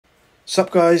Sup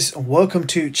guys, and welcome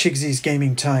to Chigsy's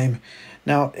Gaming Time.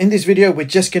 Now in this video we're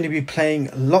just going to be playing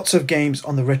lots of games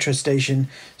on the Retrostation,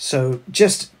 so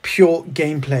just pure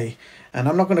gameplay, and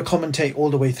I'm not going to commentate all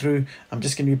the way through. I'm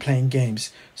just going to be playing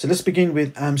games. So let's begin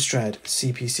with Amstrad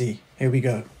CPC. Here we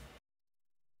go.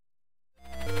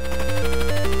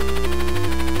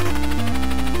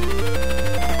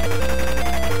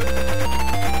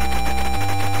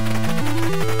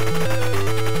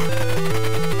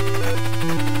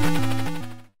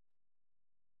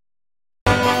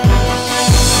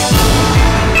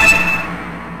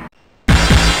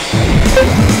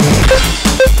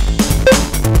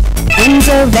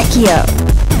 Vecchio.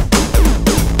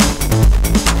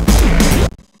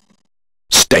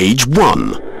 Stage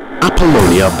 1,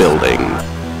 Apollonia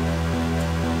Building.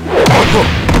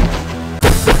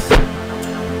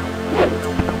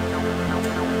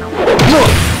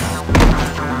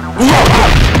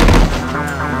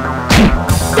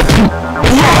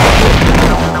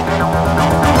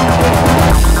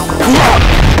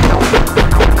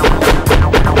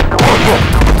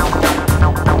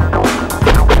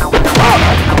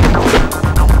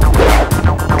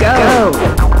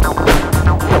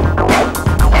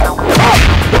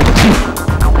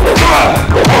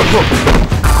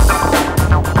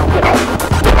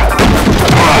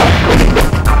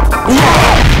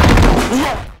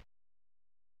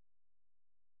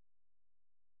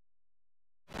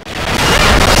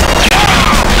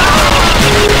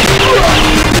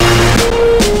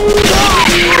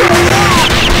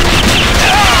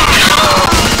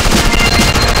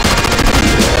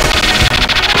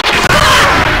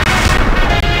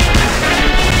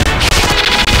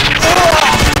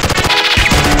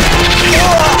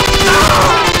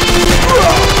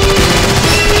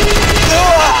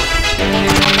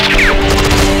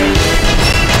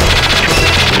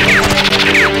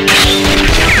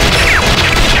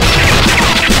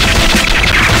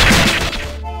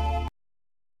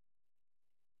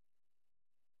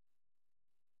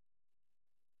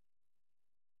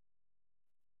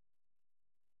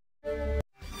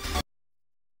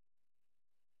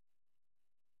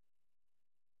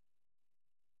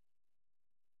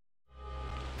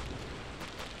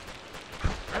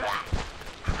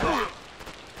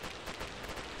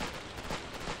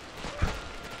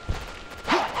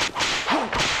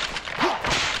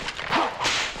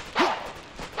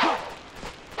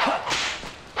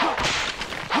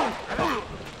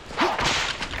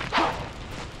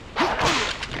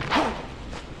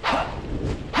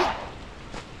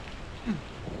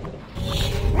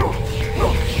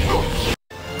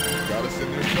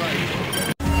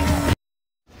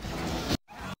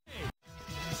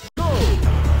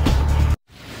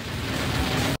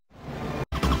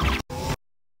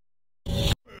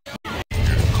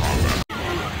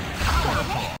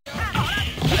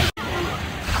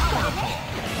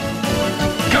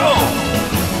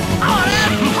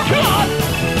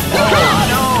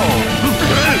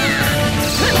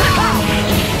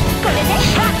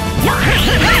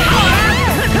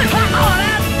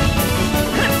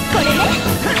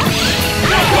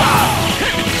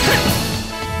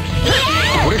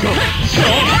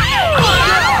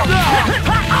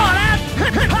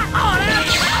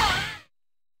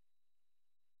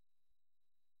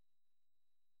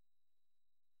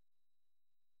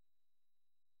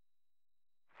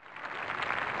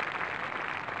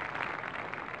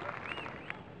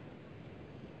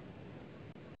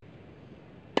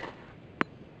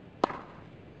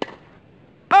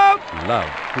 Love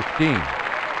 15.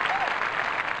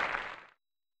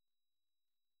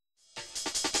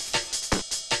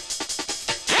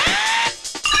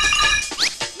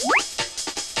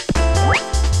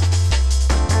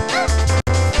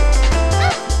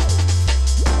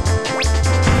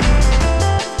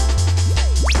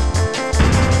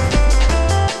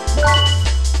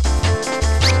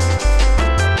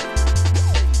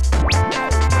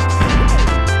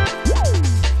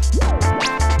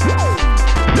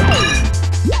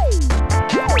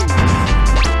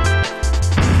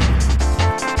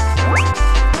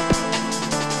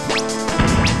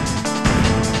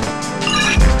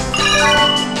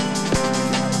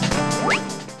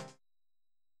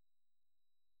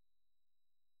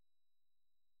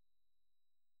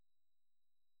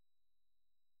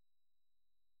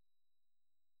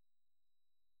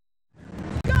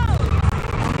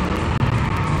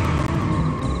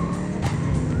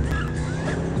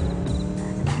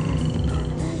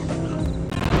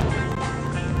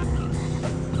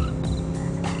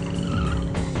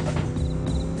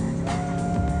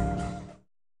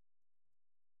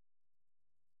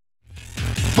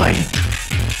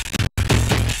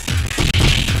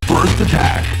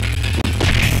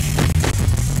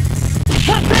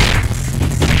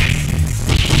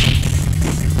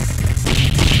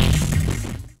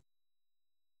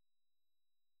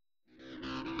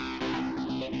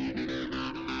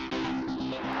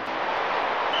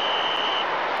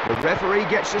 The referee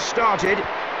gets us started.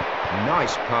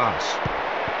 Nice pass.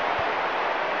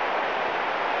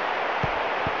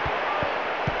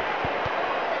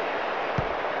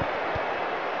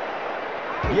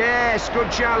 Yes, good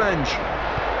challenge.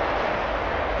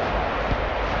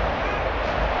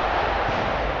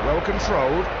 Well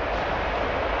controlled.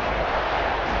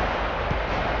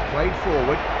 Played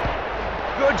forward.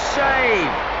 Good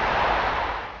save.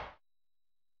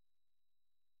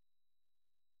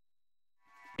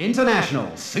 International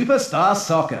Superstar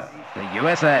Soccer. The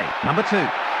USA, number 2.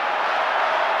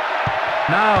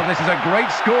 Now this is a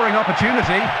great scoring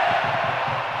opportunity.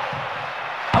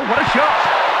 Oh, what a shot!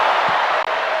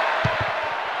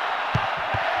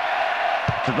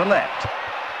 To the left.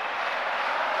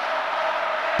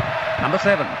 Number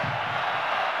 7.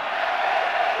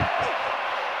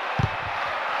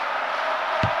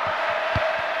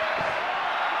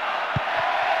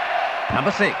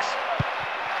 Number 6.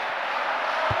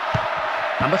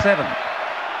 Number 7.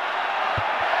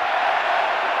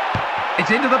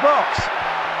 It's into the box.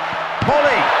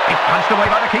 Volley! It's punched away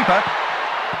by the keeper.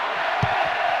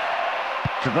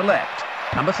 To the left.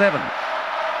 Number 7.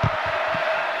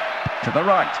 To the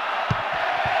right.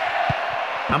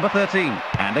 Number 13.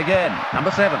 And again.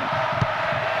 Number 7.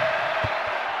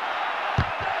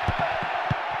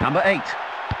 Number 8.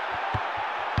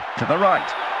 To the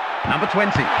right. Number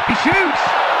 20. He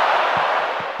shoots!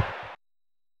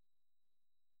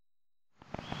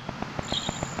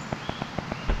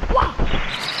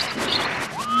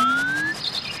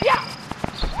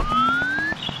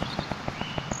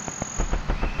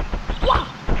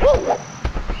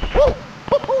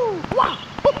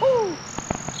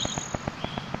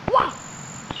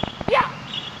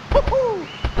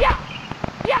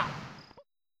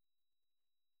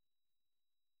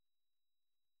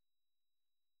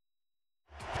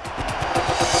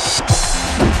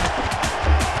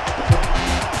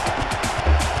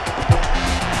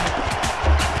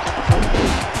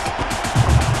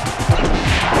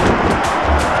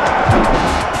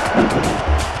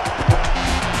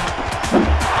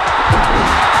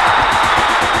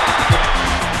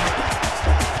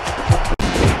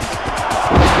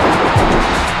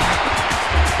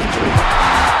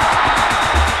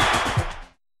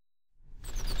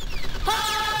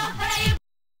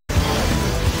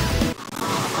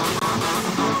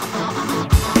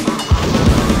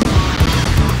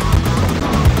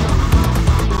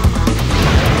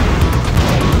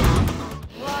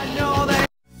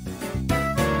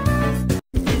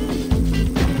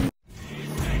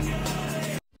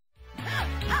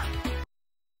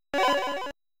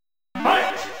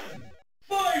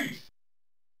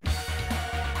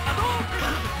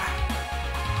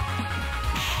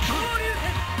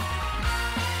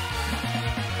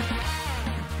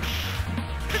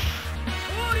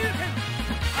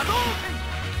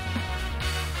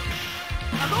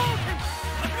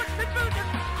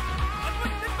 Hadouken!